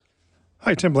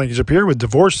Hi, Tim Blankenship here with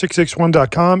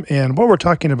Divorce661.com. And what we're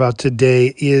talking about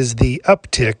today is the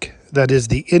uptick, that is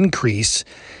the increase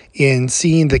in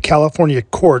seeing the California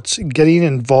courts getting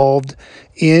involved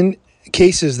in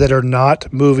cases that are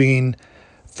not moving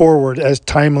forward as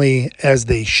timely as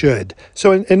they should.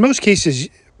 So in most cases,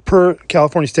 per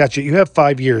California statute, you have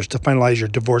 5 years to finalize your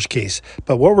divorce case.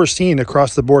 But what we're seeing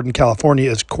across the board in California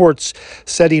is courts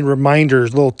setting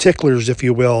reminders, little ticklers, if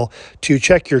you will, to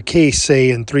check your case,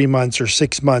 say, in 3 months or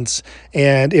 6 months.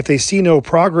 And if they see no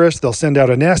progress, they'll send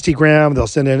out a nastygram. They'll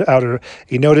send out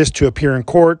a notice to appear in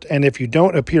court. And if you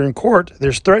don't appear in court,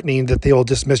 there's threatening that they will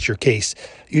dismiss your case.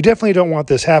 You definitely don't want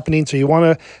this happening. So you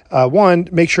want to, one,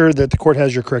 make sure that the court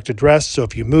has your correct address. So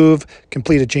if you move,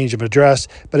 complete a change of address.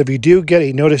 But if you do get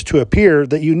a notice to appear,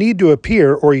 that you need to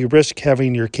appear or you risk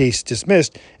having your case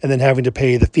dismissed and then having to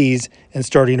pay the fees and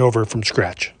starting over from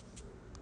scratch.